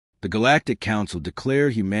The Galactic Council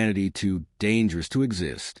declared humanity too dangerous to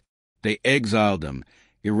exist. They exiled them,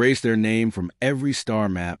 erased their name from every star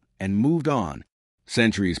map, and moved on.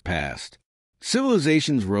 Centuries passed.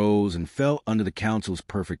 Civilizations rose and fell under the Council's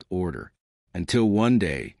perfect order, until one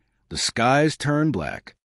day, the skies turned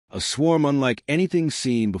black. A swarm unlike anything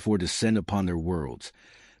seen before descended upon their worlds,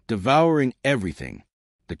 devouring everything.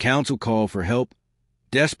 The Council called for help,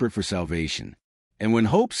 desperate for salvation. And when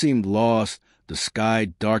hope seemed lost, the sky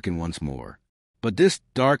darkened once more. But this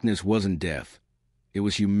darkness wasn't death. It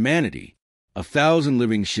was humanity. 1,000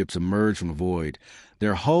 living ships emerged from the void,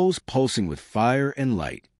 their hulls pulsing with fire and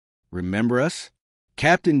light. Remember us?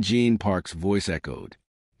 Captain Gene Park's voice echoed.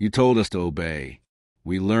 You told us to obey.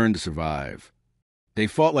 We learned to survive. They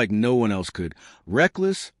fought like no one else could,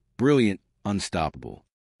 reckless, brilliant, unstoppable.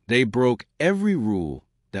 They broke every rule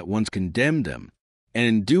that once condemned them, and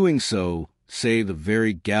in doing so, saved the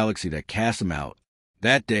very galaxy that cast them out.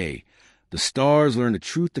 That day, the stars learned the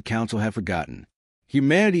truth the Council had forgotten.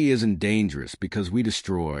 Humanity isn't dangerous because we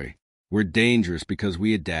destroy. We're dangerous because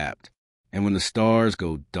we adapt. And when the stars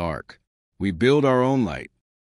go dark, we build our own light.